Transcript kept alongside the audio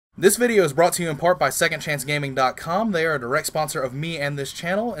This video is brought to you in part by SecondChanceGaming.com. They are a direct sponsor of me and this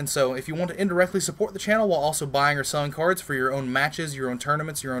channel, and so if you want to indirectly support the channel while also buying or selling cards for your own matches, your own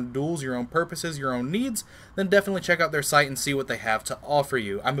tournaments, your own duels, your own purposes, your own needs, then definitely check out their site and see what they have to offer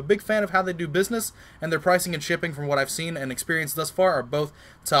you. I'm a big fan of how they do business, and their pricing and shipping from what I've seen and experienced thus far are both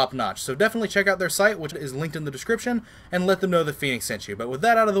top-notch. So definitely check out their site, which is linked in the description, and let them know that Phoenix sent you. But with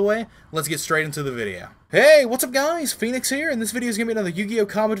that out of the way, let's get straight into the video. Hey, what's up guys? Phoenix here, and this video is going to be another Yu-Gi-Oh!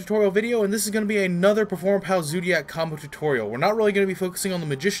 Combo tutorial video, and this is going to be another Performapal Zodiac combo tutorial. We're not really going to be focusing on the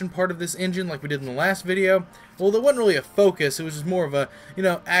Magician part of this engine like we did in the last video. Well, there wasn't really a focus, it was just more of a,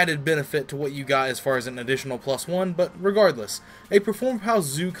 added benefit to what you got as far as an additional +1, but regardless, a Performapal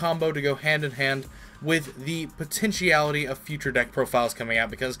Zoo combo to go hand in hand with the potentiality of future deck profiles coming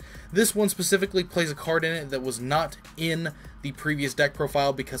out, because this one specifically plays a card in it that was not in the previous deck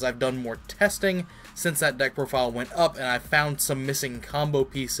profile, because I've done more testing since that deck profile went up and I found some missing combo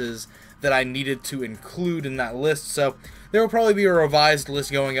pieces that I needed to include in that list. So there will probably be a revised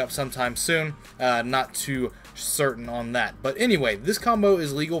list going up sometime soon, not too certain on that. But anyway, this combo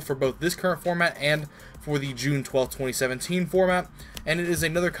is legal for both this current format and for the June 12th, 2017 format, and it is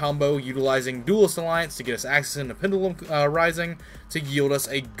another combo utilizing Duelist Alliance to get us access into Pendulum Rising to yield us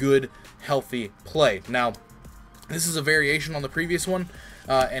a good, healthy play. Now, this is a variation on the previous one,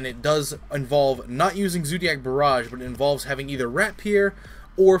 and it does involve not using Zodiac Barrage, but it involves having either Ratpier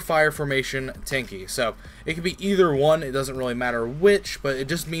or Fire Formation Tenki. So it could be either one, it doesn't really matter which, but it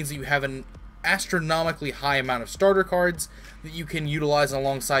just means that you have an astronomically high amount of starter cards that you can utilize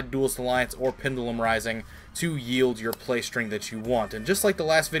alongside Duelist Alliance or Pendulum Rising to yield your play string that you want. And just like the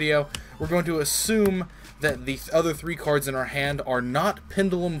last video, we're going to assume that the other three cards in our hand are not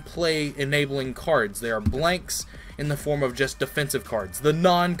Pendulum play enabling cards. They are blanks in the form of just defensive cards, the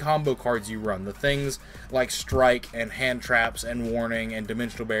non-combo cards you run, the things like Strike and Hand Traps and Warning and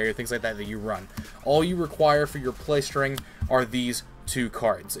Dimensional Barrier, things like that that you run. All you require for your play string are these two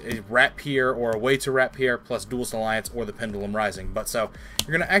cards, a Ratpier or a way to Ratpier plus Duelist Alliance or the Pendulum Rising. But so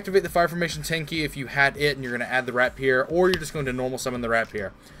you're going to activate the Fire Formation Tenki if you had it, and you're going to add the Ratpier, or you're just going to normal summon the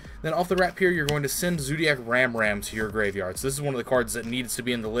Ratpier. Then off the Ratpier, you're going to send Zodiac Ram to your graveyard. So this is one of the cards that needs to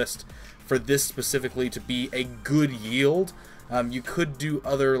be in the list for this specifically to be a good yield. You could do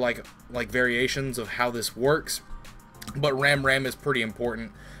other like variations of how this works, but Ram is pretty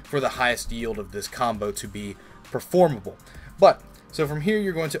important for the highest yield of this combo to be performable. But so from here,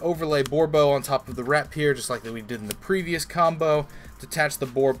 you're going to overlay Borbo on top of the Ratpier, just like that we did in the previous combo. Detach the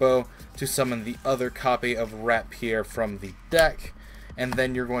Borbo to summon the other copy of Ratpier from the deck. And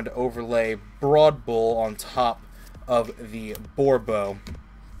then you're going to overlay Broad Bull on top of the Borbo.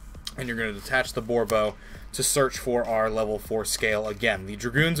 And you're going to detach the Borbo to search for our level 4 scale again, the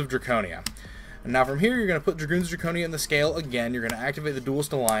Dragoons of Draconia. And now from here, you're going to put Dragoons of Draconia in the scale again. You're going to activate the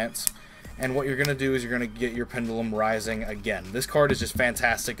Duelist Alliance. And what you're going to do is you're going to get your Pendulum Rising again. This card is just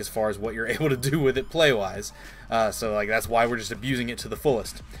fantastic as far as what you're able to do with it play-wise. So that's why we're just abusing it to the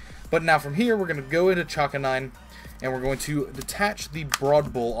fullest. But now from here, we're going to go into Chakanine, and we're going to detach the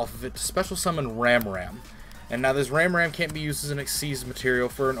Broad Bull off of it to special summon Ram. And now this Ram can't be used as an Xyz material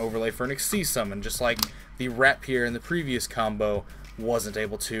for an overlay for an Xyz summon, just like the Ratpier in the previous combo wasn't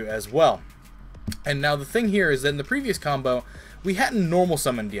able to as well. And now the thing here is that in the previous combo, we hadn't normal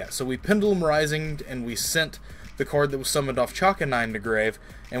summoned yet, so we Pendulum Risinged and we sent the card that was summoned off Chakanine to grave,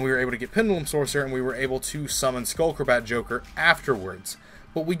 and we were able to get Pendulum Sorcerer, and we were able to summon Skullcrobat Joker afterwards.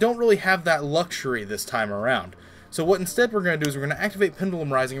 But we don't really have that luxury this time around. So what instead we're going to do is we're going to activate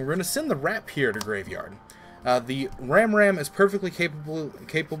Pendulum Rising, and we're going to send the Ratpier to graveyard. The Ram is perfectly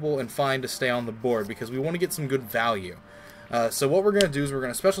capable and fine to stay on the board because we want to get some good value. So what we're going to do is we're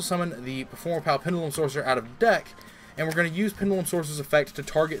going to special summon the Performapal Pendulum Sorcerer out of deck, and we're going to use Pendulum Sorcerer's effect to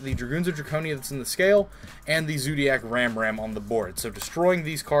target the Dragoons of Draconia that's in the scale and the Zodiac Ram on the board. So destroying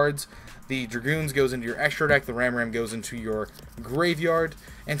these cards, the Dragoons goes into your extra deck, the Ram goes into your graveyard,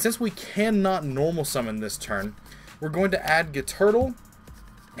 and since we cannot normal summon this turn, we're going to add Geturtle,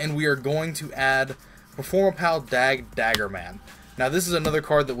 and we are going to add Performapal Daggerman. Now this is another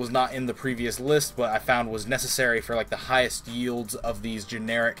card that was not in the previous list, but I found was necessary for like the highest yields of these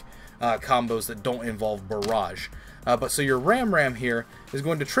generic combos that don't involve Barrage. But so your Ram here is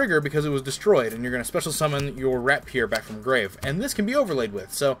going to trigger because it was destroyed, and you're going to special summon your Ratpier back from grave, and this can be overlaid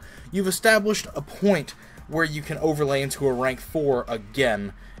with. So you've established a point where you can overlay into a rank 4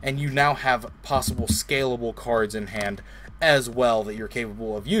 again, and you now have possible scalable cards in hand as well that you're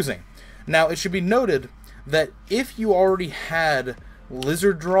capable of using. Now it should be noted that if you already had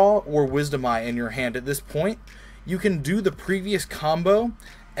Lizard Draw or Wisdom Eye in your hand at this point, you can do the previous combo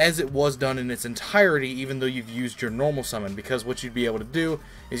as it was done in its entirety, even though you've used your normal summon, because what you'd be able to do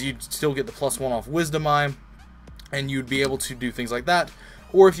is you'd still get the +1 off Wisdom Eye, and you'd be able to do things like that.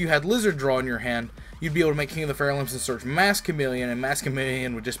 Or if you had Lizard Draw in your hand, you'd be able to make King of the Fairy Lamps and search Mask Chameleon, and Mask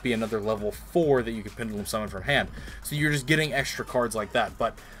Chameleon would just be another level 4 that you could Pendulum Summon from hand. So you're just getting extra cards like that.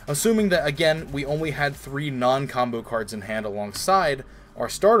 But assuming that, again, we only had 3 non-combo cards in hand alongside our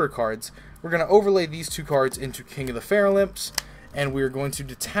starter cards, we're going to overlay these 2 cards into King of the Fairy Lamps, and we're going to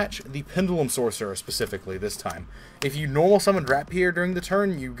detach the Pendulum Sorcerer specifically this time. If you normal summon Ratpier during the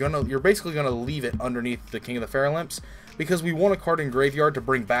turn, you're basically gonna leave it underneath the King of the Fairy Lamps, because we want a card in graveyard to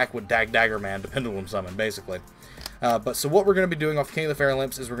bring back with Daggerman to Pendulum Summon, basically. So what we're going to be doing off King of the Fairy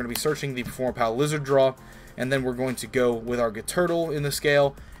Lamps is we're going to be searching the Performapal Lizard Draw, and then we're going to go with our Turtle in the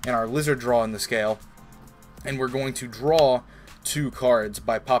scale and our Lizard Draw in the scale, and we're going to draw 2 cards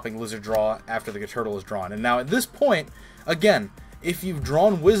by popping Lizard Draw after the Turtle is drawn. And now at this point, again, if you've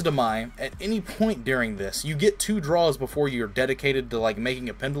drawn Wisdom Eye at any point during this, you get 2 draws before you're dedicated to like making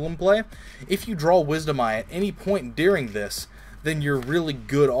a Pendulum play. If you draw Wisdom Eye at any point during this, then you're really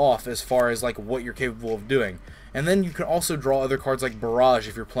good off as far as like what you're capable of doing. And then you can also draw other cards like Barrage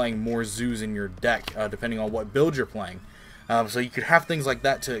if you're playing more zoos in your deck, depending on what build you're playing. So you could have things like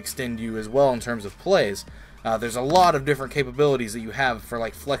that to extend you as well in terms of plays. There's a lot of different capabilities that you have for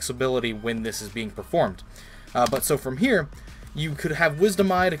like flexibility when this is being performed. But so from here, you could have Wisdom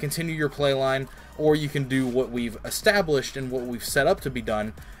Eye to continue your play line, or you can do what we've established and what we've set up to be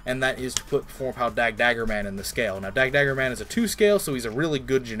done, and that is to put Performapal Daggerman in the scale. Now, Daggerman is a 2 scale, so he's a really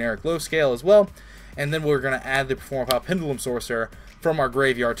good generic low scale as well, and then we're going to add the Performapal Pendulum Sorcerer from our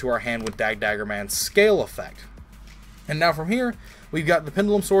graveyard to our hand with Daggerman's scale effect. And now from here, we've got the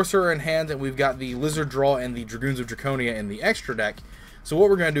Pendulum Sorcerer in hand, and we've got the Lizard Draw and the Dragoons of Draconia in the extra deck. So what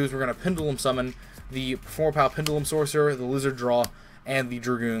we're going to do is we're going to Pendulum Summon the Performapal Pendulum Sorcerer, the Lizard Draw, and the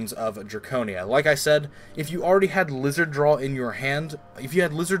Dragoons of Draconia. Like I said, if you already had Lizard Draw in your hand, if you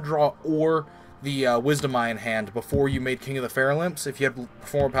had Lizard Draw or the Wisdom Eye in hand before you made King of the Fairy Lamps, if you had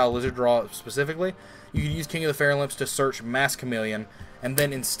Performapal Lizard Draw specifically, you could use King of the Fairy Lamps to search Mask Chameleon, and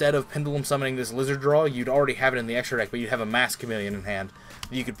then instead of Pendulum Summoning this Lizard Draw, you'd already have it in the extra deck, but you'd have a Mask Chameleon in hand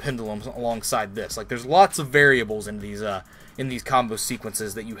that you could Pendulum alongside this. Like, there's lots of variables in these combo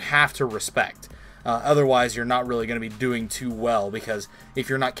sequences that you have to respect. Otherwise, you're not really going to be doing too well, because if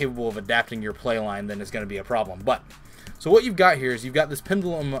you're not capable of adapting your play line, then it's going to be a problem. But so what you've got here is you've got this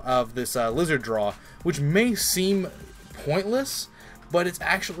Pendulum of this Lizard Draw, which may seem pointless, but it's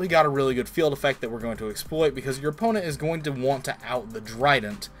actually got a really good field effect that we're going to exploit, because your opponent is going to want to out the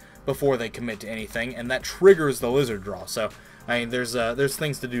Drident before they commit to anything, and that triggers the Lizard Draw. So, I mean, there's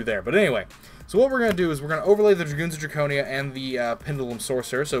things to do there. But anyway, so what we're going to do is we're going to overlay the Dragoons of Draconia and the Pendulum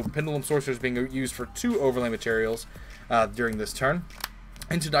Sorcerer. So Pendulum Sorcerer is being used for 2 overlay materials during this turn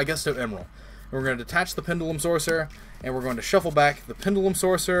into Digesto Emeral. And we're going to detach the Pendulum Sorcerer, and we're going to shuffle back the Pendulum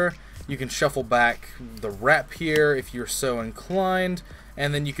Sorcerer. You can shuffle back the Ratpier if you're so inclined,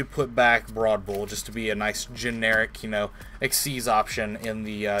 and then you could put back Broad Bull just to be a nice generic, you know, Xyz option in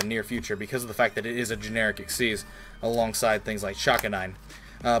the near future, because of the fact that it is a generic Xyz alongside things like Shakanine.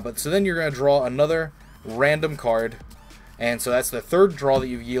 But so then you're going to draw another random card, and so that's the 3rd draw that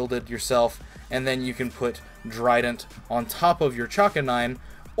you've yielded yourself, and then you can put Drident on top of your Shakanine,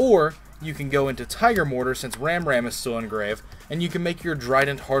 or you can go into Tiger Mortar since Ram is still in grave, and you can make your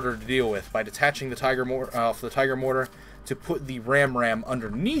Drident harder to deal with by detaching the Tiger Mortar off the Tiger Mortar to put the Ram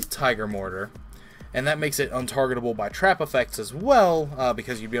underneath Tiger Mortar, and that makes it untargetable by trap effects as well,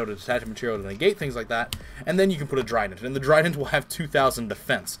 because you'd be able to detach a material to negate things like that, and then you can put a Drident, and the Drident will have 2,000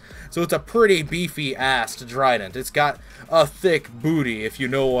 defense. So it's a pretty beefy-assed Drident. It's got a thick booty, if you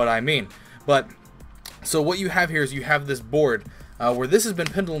know what I mean. But, so what you have here is you have this board where this has been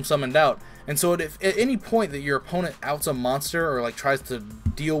Pendulum summoned out, and so if at any point that your opponent outs a monster or like tries to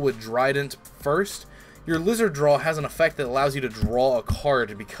deal with Drident first, your Lizard Draw has an effect that allows you to draw a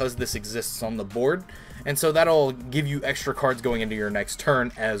card because this exists on the board, and so that'll give you extra cards going into your next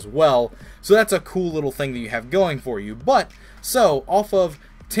turn as well. So that's a cool little thing that you have going for you. But, so, off of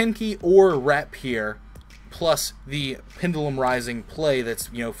Tenki or Ratpier, plus the Pendulum Rising play that's,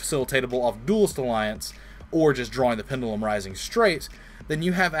 you know, facilitatable off Duelist Alliance, or just drawing the Pendulum Rising straight, then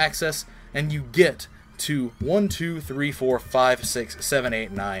you have access and you get to 1, 2, 3, 4, 5, 6, 7,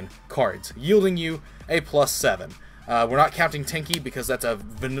 8, 9 cards, yielding you a +7. We're not counting Tenki because that's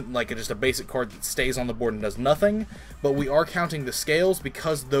just a basic card that stays on the board and does nothing, but we are counting the scales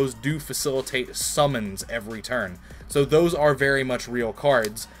because those do facilitate summons every turn. So those are very much real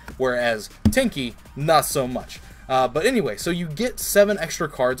cards, whereas Tenki, not so much. But anyway, so you get 7 extra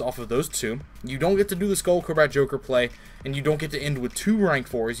cards off of those 2. You don't get to do the Skullcrobat Joker play, and you don't get to end with 2 rank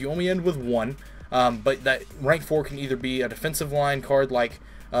 4s. You only end with 1. But that rank 4 can either be a defensive line card like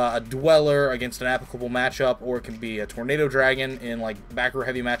a Dweller against an applicable matchup, or it can be a Tornado Dragon in like back row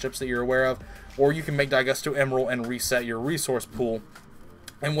heavy matchups that you're aware of, or you can make Daigusto Emeral and reset your resource pool.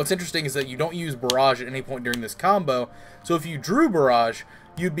 And what's interesting is that you don't use Barrage at any point during this combo, so if you drew Barrage,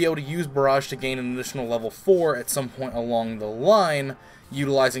 you'd be able to use Barrage to gain an additional level 4 at some point along the line,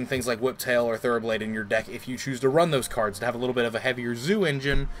 utilizing things like Whiptail or Thoroughblade in your deck if you choose to run those cards to have a little bit of a heavier zoo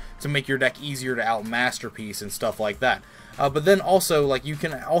engine to make your deck easier to out Masterpiece and stuff like that. But then also, like, you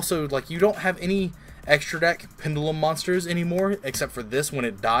can also, like, you don't have any extra deck Pendulum monsters anymore, except for this when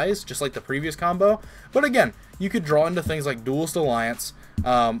it dies, just like the previous combo. But again, you could draw into things like Duelist Alliance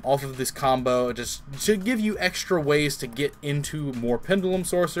off of this combo. It just should give you extra ways to get into more Pendulum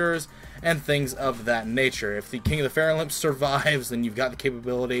Sorcerers and things of that nature. If the King of the Pharynlips survives, then you've got the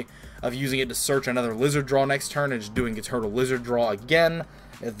capability of using it to search another Lizard Draw next turn and just doing Eternal Lizard Draw again.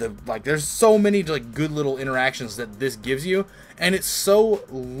 There's so many like good little interactions that this gives you, and it's so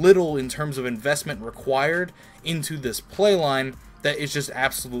little in terms of investment required into this playline that it's just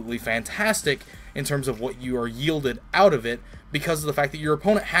absolutely fantastic in terms of what you are yielded out of it, because of the fact that your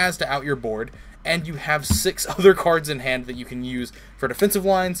opponent has to out your board, and you have 6 other cards in hand that you can use for defensive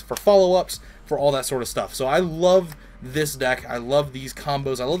lines, for follow-ups, for all that sort of stuff. So I love this deck. I love these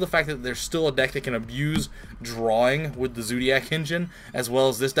combos. I love the fact that there's still a deck that can abuse drawing with the Zodiac engine as well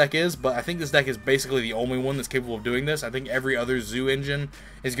as this deck is, but I think this deck is basically the only one that's capable of doing this. I think every other Zoo engine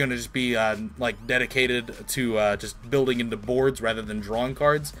is going to just be like dedicated to just building into boards rather than drawing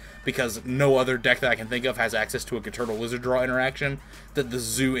cards, because no other deck that I can think of has access to a Eternal Lizard Draw interaction that the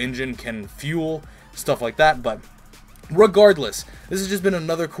Zoo engine can fuel, stuff like that. But regardless, this has just been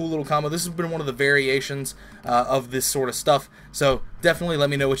another cool little combo. This has been one of the variations of this sort of stuff, so definitely let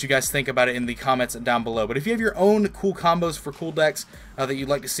me know what you guys think about it in the comments down below. But if you have your own cool combos for cool decks that you'd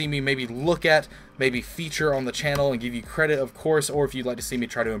like to see me maybe look at, maybe feature on the channel and give you credit, of course, or if you'd like to see me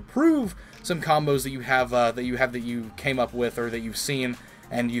try to improve some combos that you came up with or that you've seen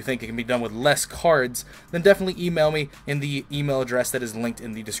and you think it can be done with less cards, then definitely email me in the email address that is linked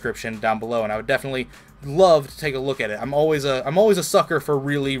in the description down below, and I would definitely love to take a look at it. I'm always a sucker for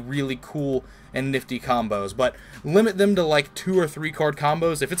really, really cool and nifty combos, but limit them to like 2 or 3 card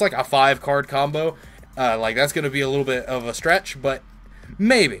combos. If it's like a 5 card combo, like that's going to be a little bit of a stretch, but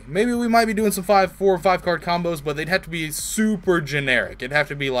maybe we might be doing some 4 or 5 card combos, but they'd have to be super generic. It'd have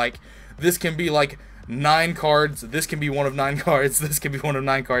to be like, this can be like 9 cards, this can be one of 9 cards, this can be one of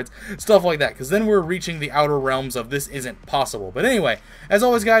 9 cards, stuff like that, because then we're reaching the outer realms of this isn't possible. But anyway, as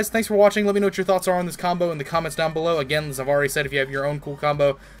always guys, thanks for watching. Let me know what your thoughts are on this combo in the comments down below. Again, as I've already said, if you have your own cool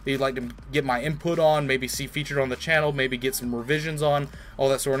combo that you'd like to get my input on, maybe see featured on the channel, maybe get some revisions on, all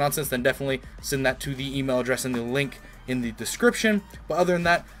that sort of nonsense, then definitely send that to the email address in the link in the description. But other than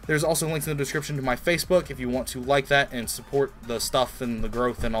that, there's also links in the description to my Facebook if you want to like that and support the stuff and the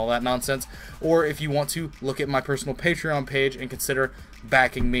growth and all that nonsense, or if you want to look at my personal Patreon page and consider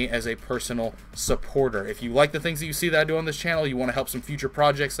backing me as a personal supporter. If you like the things that you see that I do on this channel, you want to help some future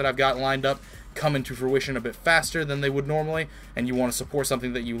projects that I've got lined up come into fruition a bit faster than they would normally, and you want to support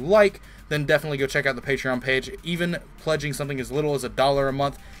something that you like, then definitely go check out the Patreon page. Even pledging something as little as $1 a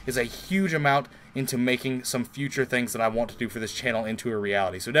month is a huge amount into making some future things that I want to do for this channel into a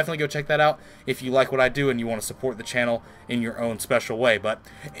reality. So definitely go check that out if you like what I do and you want to support the channel in your own special way. But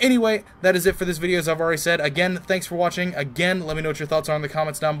anyway, that is it for this video, as I've already said. Again, thanks for watching. Again, let me know what your thoughts are in the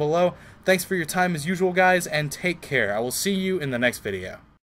comments down below. Thanks for your time as usual, guys, and take care. I will see you in the next video.